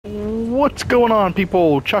What's going on,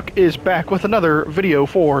 people? Chuck is back with another video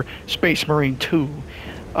for Space Marine 2.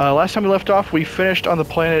 Last time we left off, we finished on the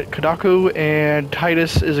planet Kadaku, and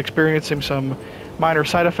Titus is experiencing some minor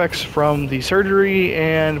side effects from the surgery,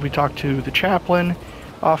 and we talked to the chaplain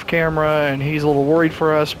off camera, and he's a little worried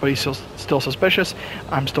for us, but he's still suspicious.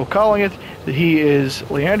 I'm still calling it that he is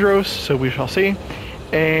Leandros, so we shall see.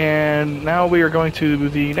 And now we are going to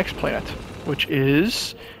the next planet, which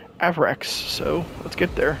is Avrax, so let's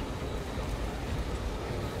get there.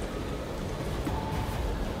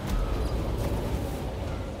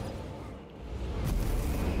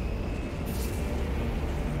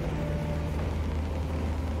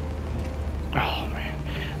 Oh man,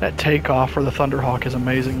 that takeoff for the Thunderhawk is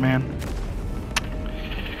amazing, man.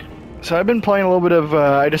 So I've been playing a little bit of,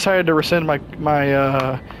 I decided to rescind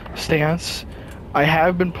my stance. I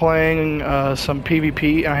have been playing some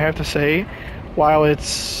PvP, and I have to say, while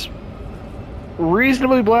it's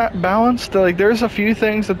reasonably balanced, like there's a few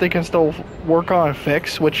things that they can still work on and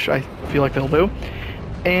fix, which I feel like they'll do.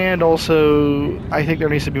 And also, I think there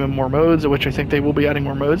needs to be more modes, which I think they will be adding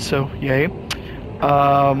more modes, so yay.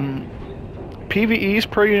 PvE is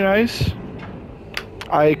pretty nice.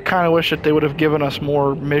 I kind of wish that they would have given us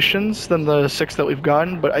more missions than the 6 that we've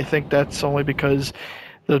gotten, but I think that's only because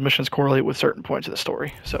those missions correlate with certain points of the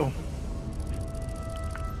story, so.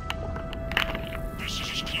 This is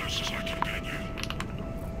as close as I can get you.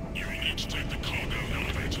 You will need to take the cargo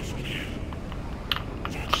elevator from here.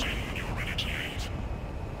 Focus in when you're ready to leave.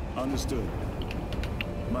 Understood.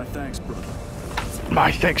 My thanks, brother. My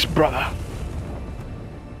thanks, brother.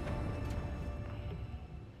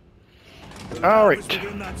 Alright.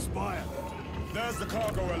 There's the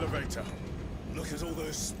cargo elevator. Look at all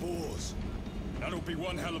those spores. That'll be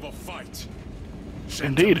one hell of a fight.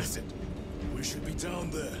 Indeed. We should be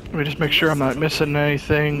down there. Let me just make sure I'm not missing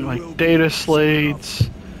anything, like data slates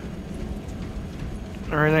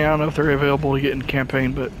or anything. I don't know if they're available to get in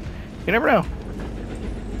campaign, but you never know.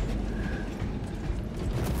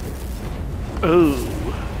 Oh.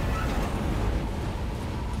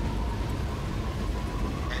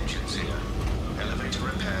 Engines here. Elevator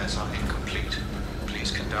repairs are incomplete.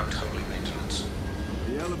 Please conduct holy maintenance.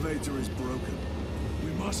 The elevator is broken.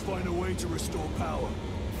 We must find a way to restore power.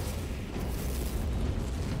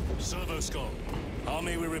 Servoscope. How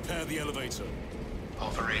may we repair the elevator?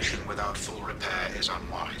 Operation without full repair is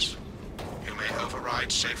unwise. You may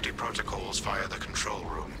override safety protocols via the control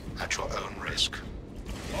room at your own risk.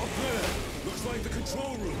 Up there! Looks like the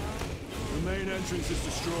control room. The main entrance is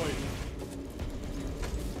destroyed.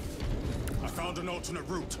 I found an alternate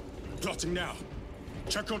route. Plotting now.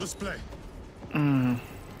 Check your display.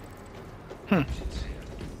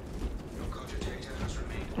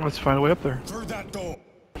 Let's find a way up there. Through that door.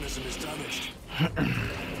 The mechanism is damaged.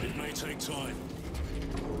 It may take time.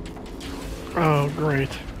 Oh, great.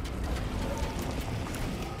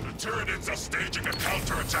 The Tyranids are staging a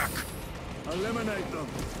counterattack. Eliminate them.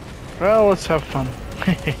 Well, let's have fun.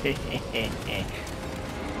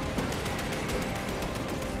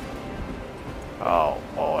 Oh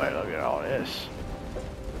boy, look at all this.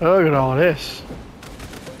 Look at all this.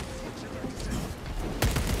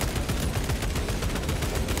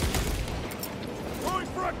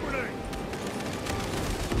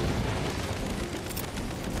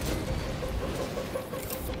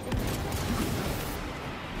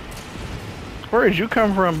 Where did you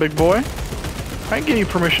come from, big boy? I can give you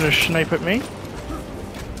permission to snipe at me.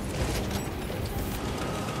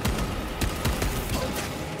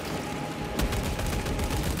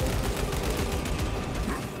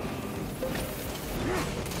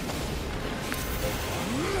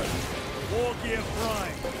 War gear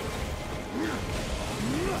prime.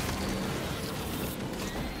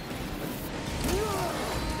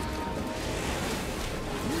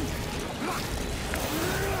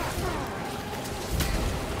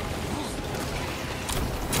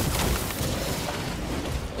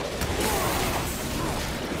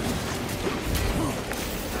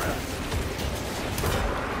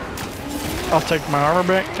 I'll take my armor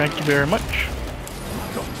back, thank you very much.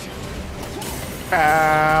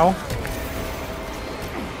 Ow.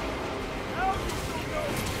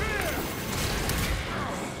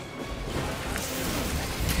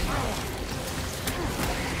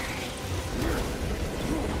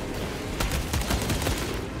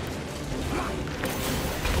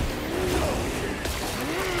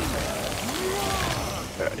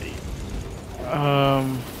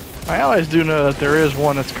 My allies do know that there is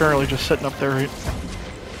one that's currently just sitting up there.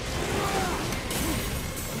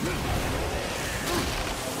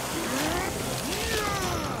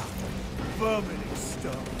 Vomiting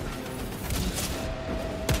stuff.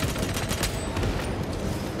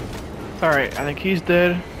 Alright, I think he's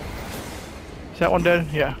dead. Is that one dead?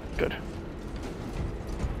 Yeah, good.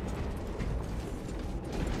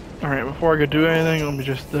 Alright, before I go do anything, let me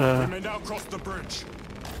just, We may now cross the bridge.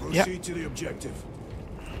 Proceed to the objective.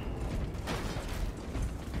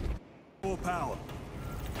 Full power.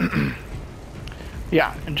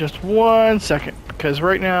 Yeah, in just 1 second, because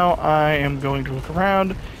right now I am going to look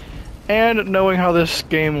around, and knowing how this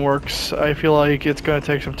game works, I feel like it's going to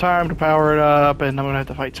take some time to power it up, and I'm going to have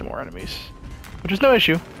to fight some more enemies. Which is no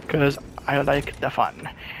issue, because I like the fun.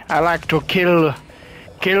 I like to kill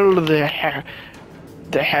the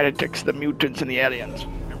heretics, the mutants, and the aliens.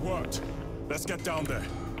 It worked. Let's get down there.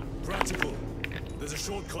 Practical. There's a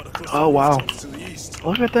shortcut across Oh, the wow. rooftops to the east.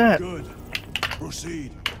 Look at that. Good.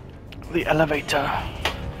 Proceed. The elevator.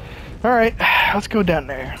 Alright, let's go down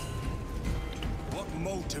there. What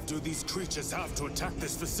motive do these creatures have to attack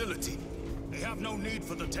this facility? They have no need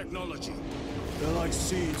for the technology. They're like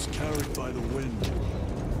seeds carried by the wind.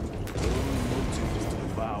 Their only motive is to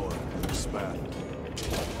devour and expand.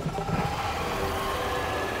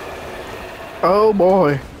 Oh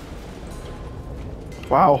boy.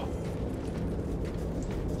 Wow.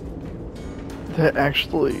 That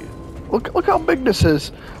actually... Look how big this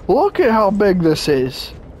is. Look at how big this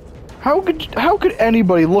is. How could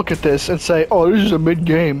anybody look at this and say, "Oh, this is a mid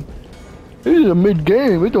game. This is a mid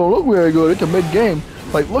game. It don't look very good. It's a mid game."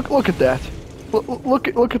 Like, look at that.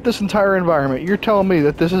 Look at this entire environment. You're telling me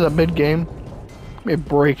that this is a mid game? Give me a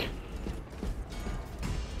break.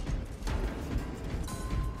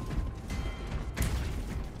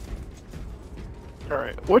 All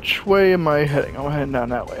right, which way am I heading? I'm heading down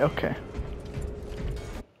that way. Okay.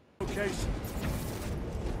 Location.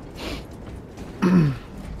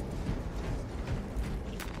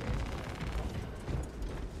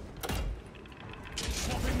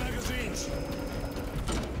 Swapping magazines.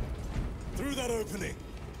 Through that opening.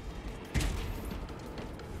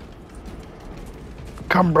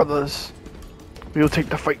 Come, brothers. We will take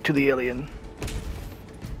the fight to the alien.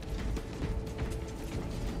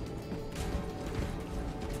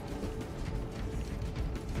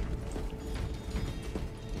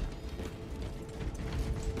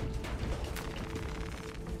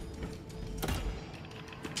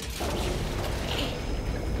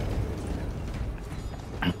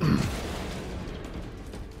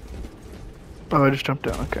 Oh, I just jumped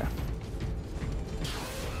down, okay.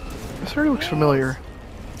 This already looks familiar.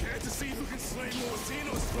 Care to see who can slay more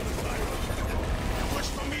XENOS for the tyrant? You wish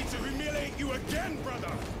for me to humiliate you again, brother?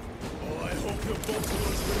 Oh, I hope your both of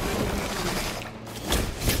us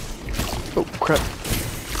will. Oh, crap.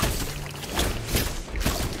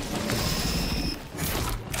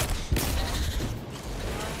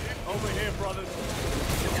 Over here, brothers.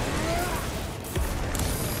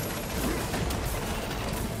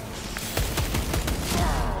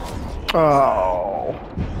 Oh.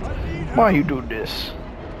 Why you do this?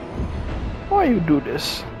 Why you do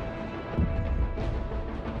this?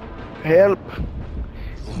 Help.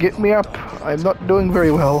 Get me up. I'm not doing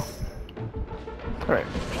very well. Alright,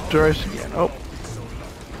 try this again. Oh.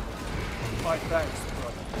 My thanks,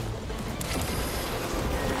 brother.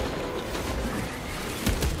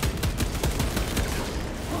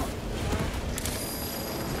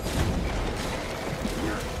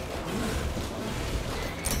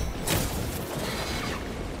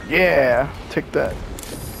 Yeah, take that.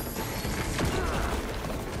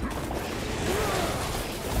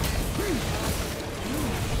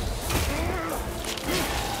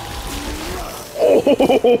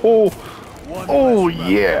 Oh, oh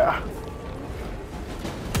yeah.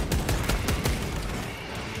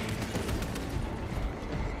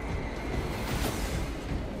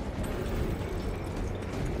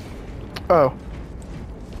 Oh.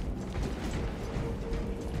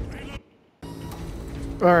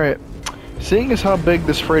 Alright. Seeing as how big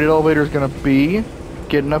this freighted elevator is going to be,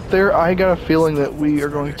 getting up there, I got a feeling that we are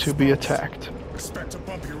going to be attacked. Expect a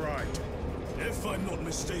bumpy ride. If I'm not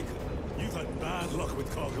mistaken, you've had bad luck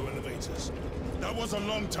with cargo elevators. That was a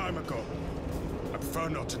long time ago. I prefer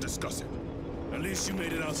not to discuss it. At least you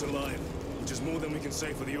made it out alive, which is more than we can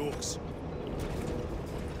say for the orcs.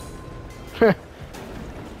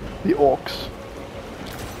 The orcs.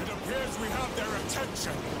 It appears we have their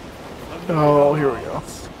attention. Oh, here we go.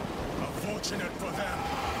 Unfortunate for them.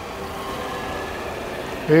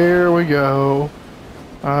 Here we go.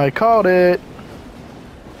 I caught it.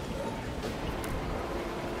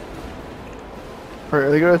 Alright,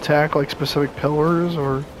 are they gonna attack like specific pillars,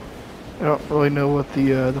 or I don't really know what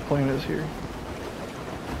the plan is here.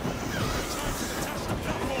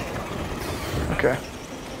 Okay.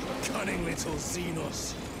 Cunning little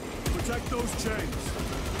XENOS. Protect those chains.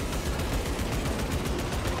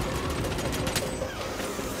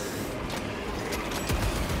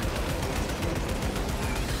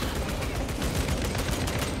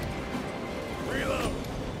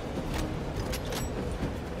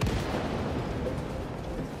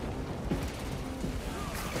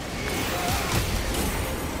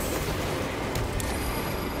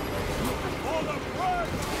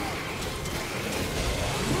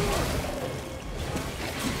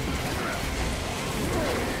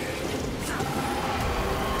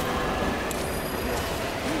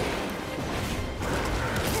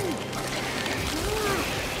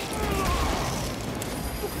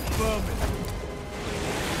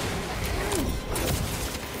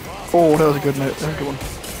 Oh, that was a good one. That was a good one.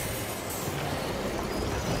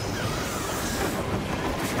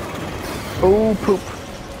 Oh, poop.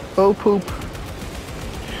 Oh, poop.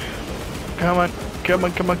 Come on. Come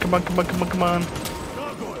on, come on, come on, come on, come on, come on.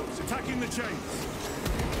 Gargoyles attacking the chains.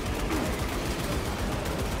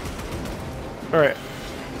 Alright.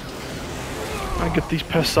 I get these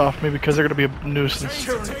pests off me because they're gonna be a nuisance.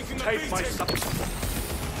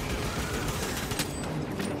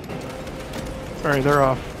 Alright, they're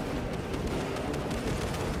off.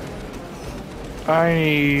 I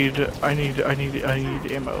need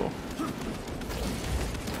ammo.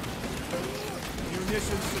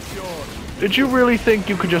 Munitions secured. Did you really think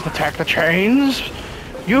you could just attack the chains?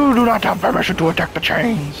 You do not have permission to attack the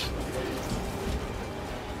chains.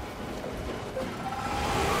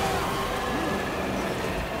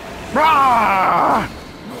 Rah!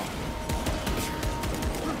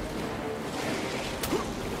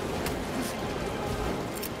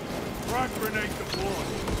 Frag grenade deployed.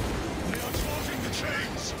 They are charging the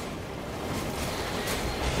chains.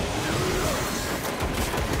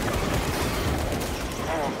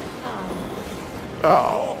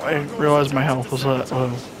 Oh, I didn't realize my health was that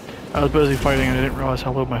low. I was busy fighting and I didn't realize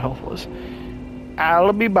how low my health was.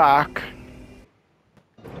 I'll be back.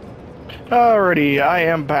 Alrighty, I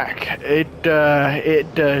am back. It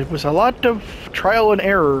was a lot of trial and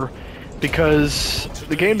error because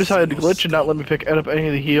the game decided to glitch and not let me pick up any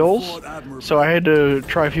of the heals. So I had to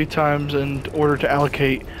try a few times in order to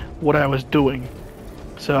allocate what I was doing.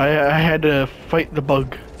 So I had to fight the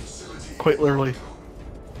bug, quite literally.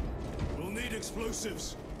 We'll need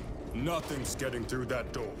explosives. Nothing's getting through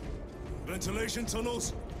that door. Ventilation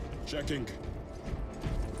tunnels? Checking.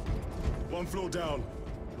 One floor down.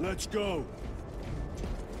 Let's go.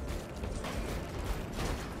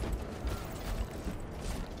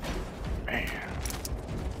 Man.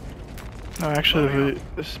 No, actually,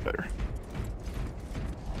 this is better.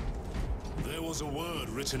 There was a word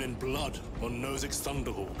written in blood on Nozick's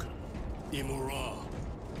Thunderhawk. Imura.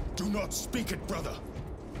 Do not speak it, brother.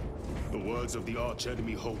 The words of the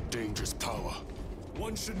archenemy hold dangerous power.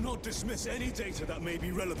 One should not dismiss any data that may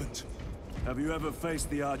be relevant. Have you ever faced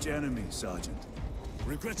the archenemy, Sergeant?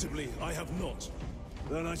 Regrettably, I have not.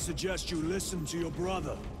 Then I suggest you listen to your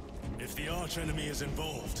brother. If the archenemy is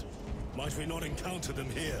involved, might we not encounter them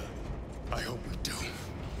here? I hope we do.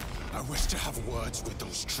 I wish to have words with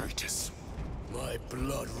those traitors. My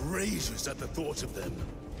blood rages at the thought of them.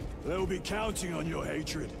 They'll be counting on your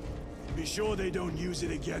hatred. Be sure they don't use it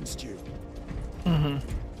against you. Mm-hmm.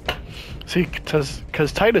 See,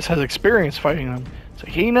 because Titus has experience fighting them, so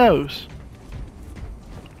he knows.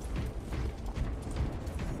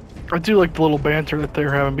 I do like the little banter that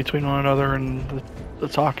they're having between one another and the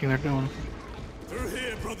talking they're doing. Through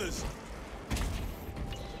here, brothers.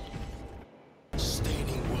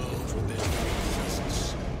 Staining worlds with their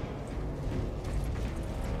presence.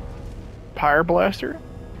 Pyre blaster?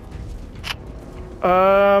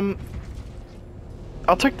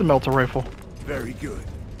 I'll take the melter rifle. Very good.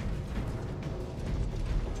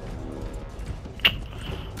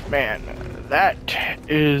 Man, that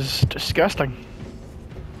is disgusting.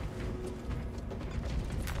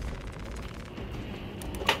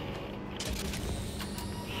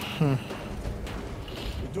 The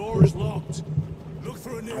door is locked. Look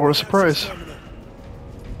for a What a surprise.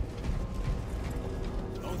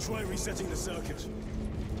 I'll try resetting the circuit.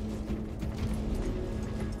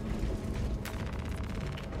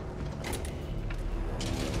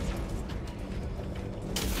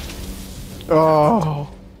 Oh.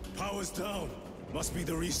 Power's down. Must be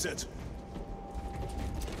the reset.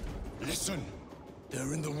 Listen.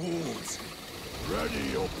 They're in the walls.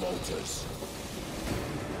 Ready your bolters.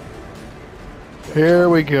 Here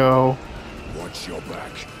we go. Watch your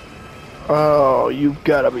back. Oh, you've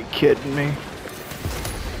got to be kidding me.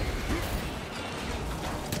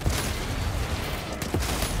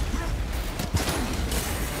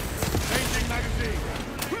 Changing magazine.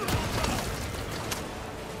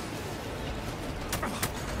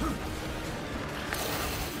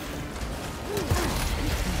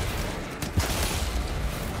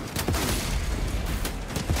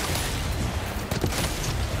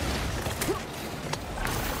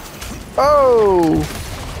 Oh!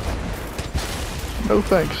 No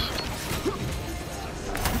thanks.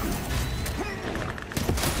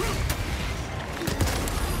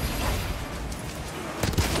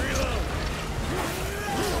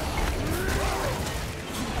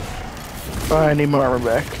 I need my armor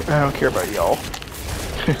back. I don't care about y'all.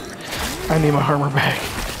 I need my armor back.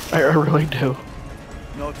 I really do.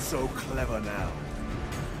 Not so clever now.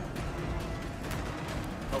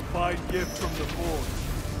 A fine gift from the forge.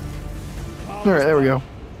 Alright, there we go.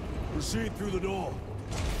 Proceed through the door.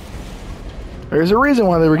 There's a reason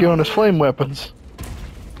why they were giving us flame weapons.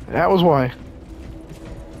 That was why.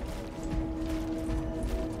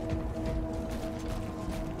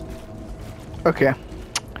 Okay.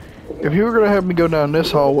 If you were gonna have me go down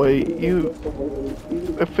this hallway,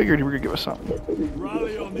 I figured you were gonna give us something.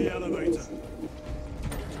 Rally on the elevator.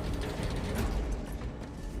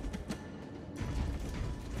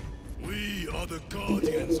 We are the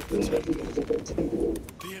guardians of the temple.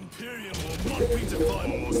 The Imperium will not be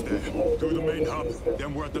defined. Almost there. Through the main hub,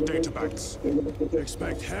 then we're at the databanks.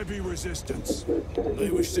 Expect heavy resistance. They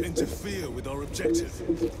wish to interfere with our objective.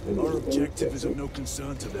 Our objective is of no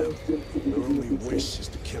concern to them. Their only wish is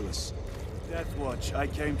to kill us. Death Watch, I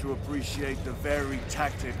came to appreciate the varied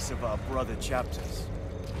tactics of our brother chapters.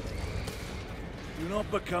 Do not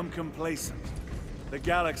become complacent. The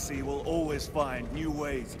galaxy will always find new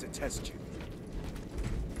ways to test you.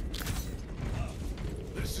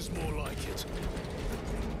 This is more like it.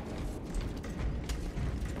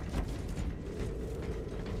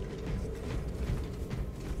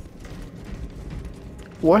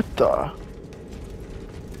 What the?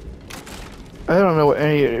 I don't know what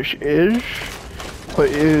any of this is, but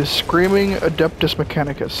it is Screaming Adeptus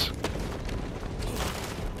Mechanicus.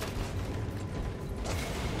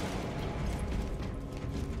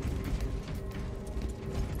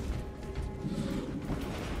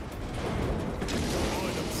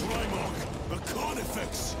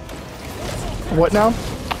 What now?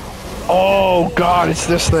 Oh god, it's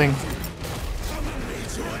this thing.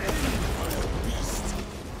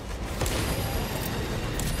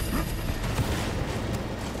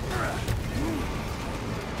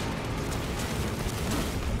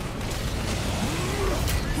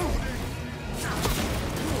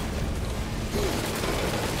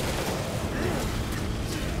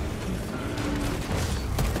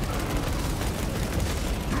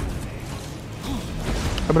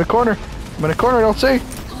 I'm in a corner. I'm in a corner, I don't see.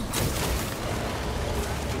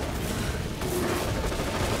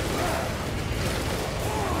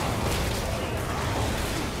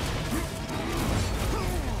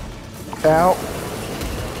 Ow.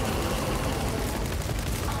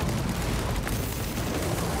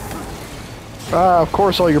 Ah, of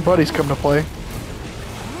course all your buddies come to play.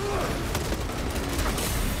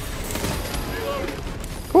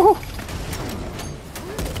 Woohoo!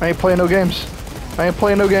 I ain't playing no games. I ain't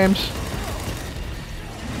playing no games.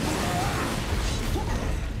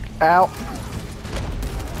 Ow.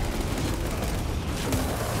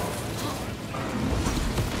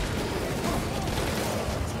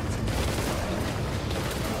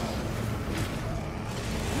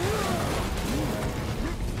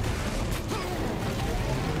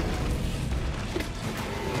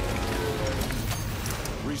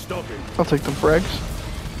 Restocking. I'll take them frags.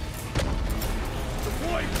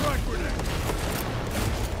 Deploying frag grenade.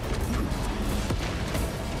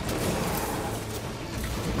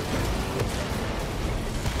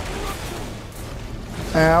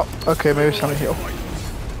 Ow. Okay, maybe it's time to heal.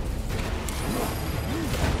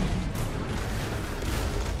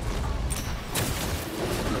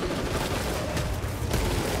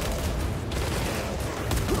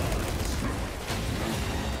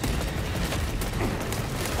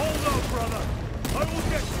 Hold on, brother. I will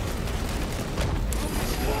get you.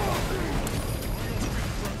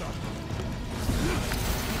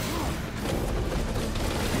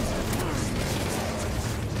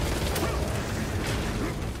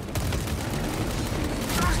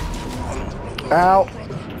 Ow.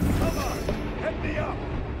 Head me up.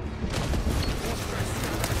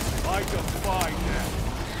 I defy them.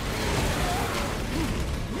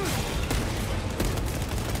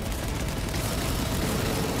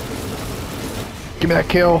 Give me that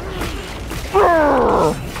kill.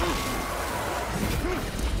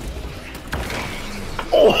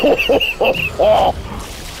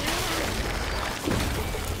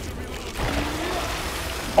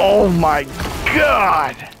 Oh my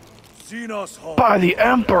god! XENOS Hall. By the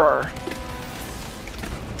Emperor!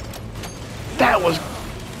 That was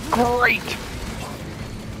great!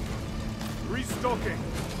 Restocking.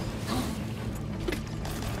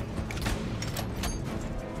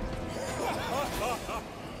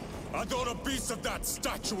 I thought a beast of that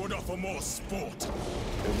stature would offer more sport.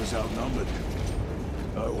 It was outnumbered.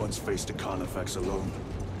 I once faced a Carnifex alone,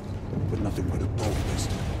 but nothing but a boldness.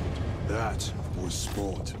 That was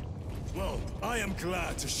sport. Well, I am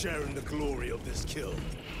glad to share in the glory of this kill.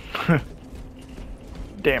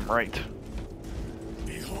 Damn right.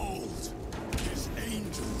 Behold, his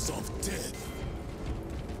angels of death.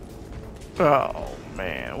 Oh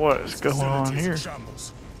man, what is going on Facilities here? in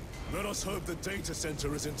shambles. The Let us hope the data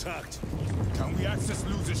center is intact. Can we access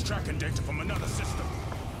losers' tracking data from another system?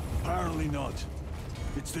 Apparently not.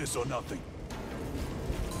 It's this or nothing.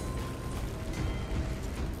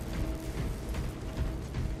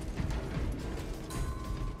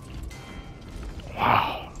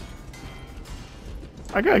 Wow.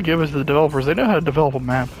 I gotta give it to the developers. They know how to develop a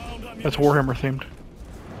map that's Warhammer themed.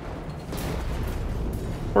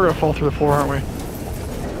 We're gonna fall through the floor, aren't we?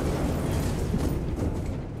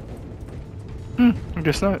 I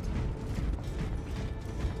guess not.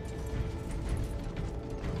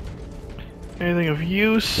 Anything of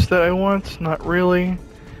use that I want? Not really.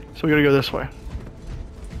 So we gotta go this way.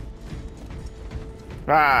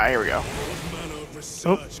 Ah, here we go.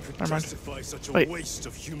 Oh, never mind. Wait.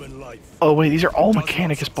 Oh wait, these are all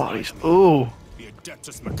Mechanicus bodies. Ooh.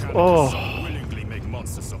 Oh. Willingly make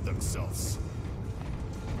monsters of themselves.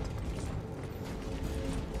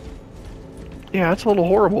 Yeah, that's a little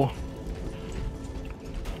horrible.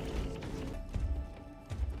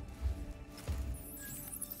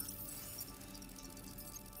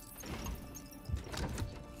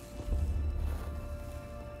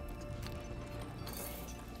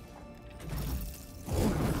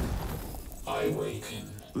 I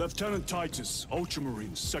awaken. Lieutenant Titus,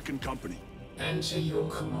 Ultramarines, 2nd Company. Enter your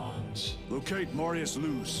command. Locate Marius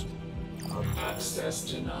Luz. Access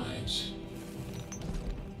denied.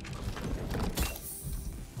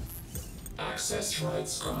 Access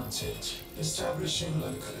rights granted. Establishing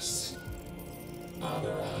locus.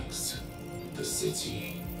 Abarax. The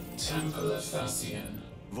city. Temple of Thasian.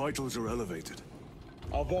 Vitals are elevated.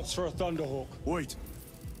 I'll box for a Thunderhawk. Wait.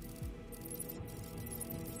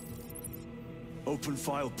 Open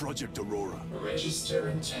file Project Aurora. Register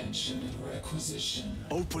intention and requisition.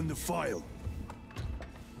 Open the file.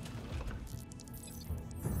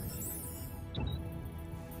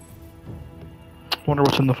 Wonder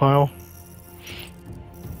what's in the file.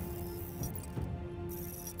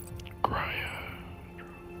 Graia.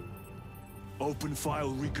 Open file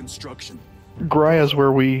reconstruction. Graia's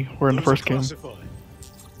where we were in the first game.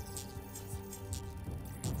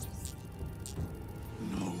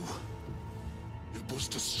 No. It was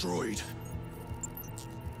destroyed.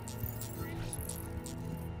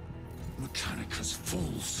 Mechanicus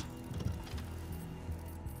fools.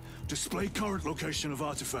 Display current location of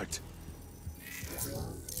artifact.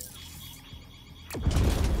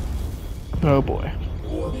 Oh boy.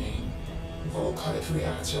 Warning. Volkite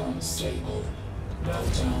reactor unstable.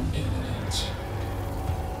 Meltdown imminent.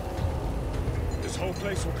 This whole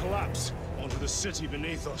place will collapse onto the city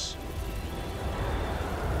beneath us.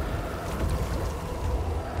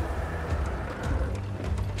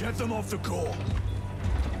 Get them off the core.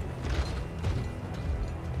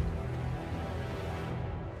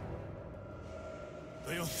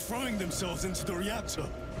 They are throwing themselves into the reactor.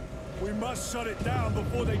 We must shut it down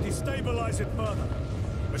before they destabilize it further.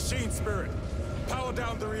 Machine Spirit, power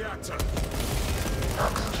down the reactor.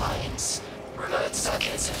 Non-compliance. Remote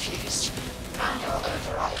circuits are fused. Manual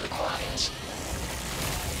override required.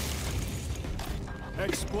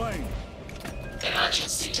 Explain.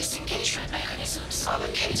 Emergency disengagement mechanisms are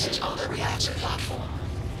located on the reactor platform.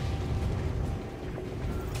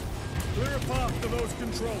 Clear a path to those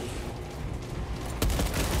controls.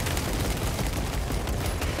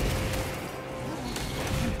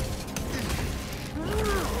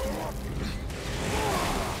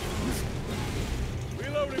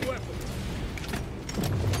 Reloading weapon.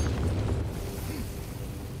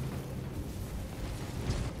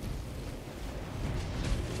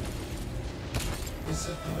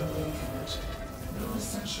 Discipline awakened. No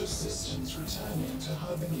essential systems returning to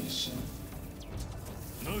hibernation.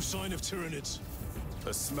 No sign of Tyranids.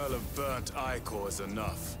 The smell of burnt ichor is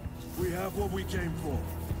enough. We have what we came for.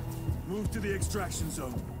 Move to the extraction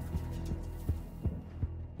zone.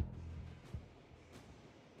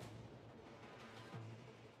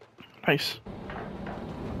 Nice.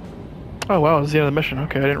 Oh wow, it was the end of the mission.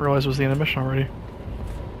 Okay, I didn't realize it was the end of the mission already.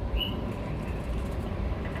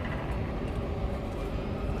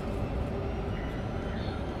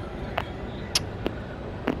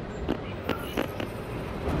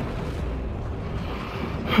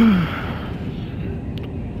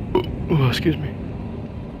 Ooh, excuse me.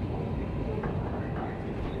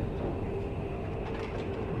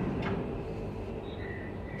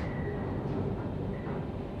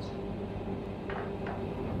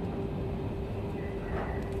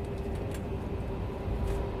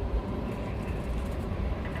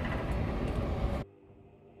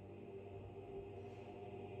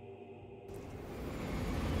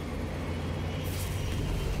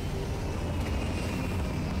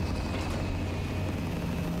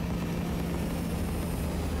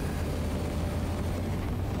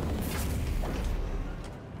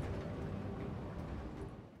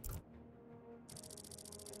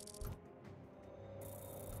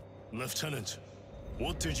 Lieutenant,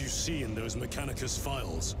 what did you see in those Mechanicus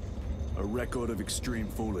files? A record of extreme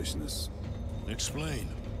foolishness. Explain.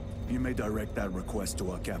 You may direct that request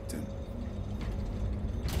to our captain.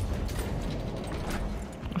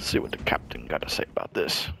 Let's see what the captain got to say about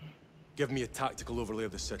this. Give me a tactical overlay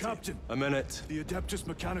of the city. Captain! A minute. The Adeptus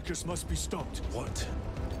Mechanicus must be stopped. What?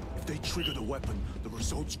 If they trigger the weapon, the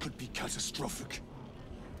results could be catastrophic.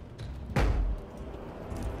 And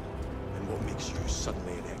what makes you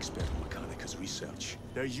suddenly an expert in Mechanicus research?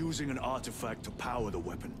 They're using an artifact to power the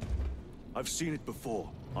weapon. I've seen it before,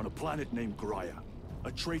 on a planet named Graia.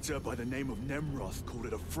 A traitor by the name of Nemroth called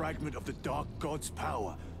it a fragment of the Dark God's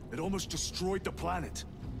power that almost destroyed the planet.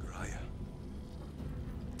 Graia.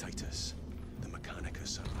 Titus, the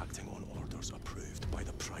Mechanicus are acting on orders approved by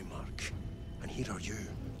the Primarch. And here are you,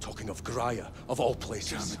 talking of Graia, of all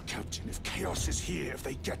places. Damn it, Captain, if Chaos is here, if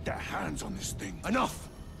they get their hands on this thing... Enough!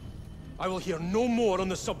 I will hear no more on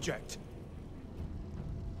the subject.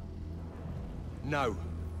 Now,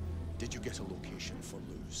 did you get a location for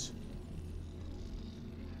Luz?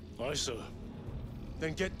 Aye, sir.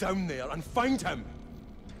 Then get down there and find him!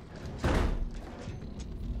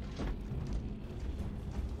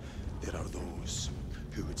 There are those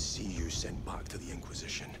who would see you sent back to the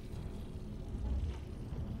Inquisition.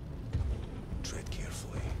 Tread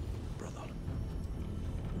carefully, brother.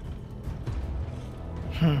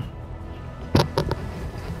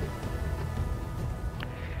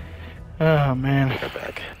 Oh, man. We're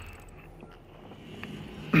back.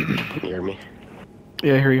 Can you hear me?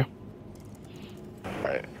 Yeah, I hear you.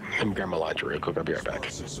 Alright, let me grab my launcher real quick, I'll be right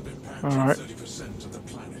back. Alright. 30% of the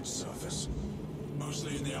planet's surface.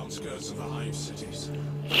 Mostly in the outskirts of the hive cities.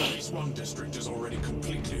 At least one district is already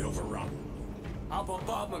completely overrun. Our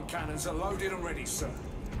bombardment cannons are loaded and ready, sir.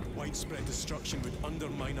 Widespread destruction would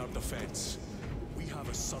undermine our defense. We have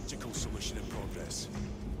a surgical solution in progress.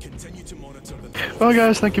 Continue to monitor the... Well,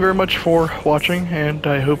 guys, thank you very much for watching, and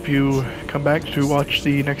I hope you come back to watch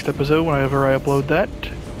the next episode whenever I upload that.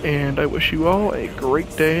 And I wish you all a great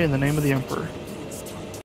day in the name of the Emperor.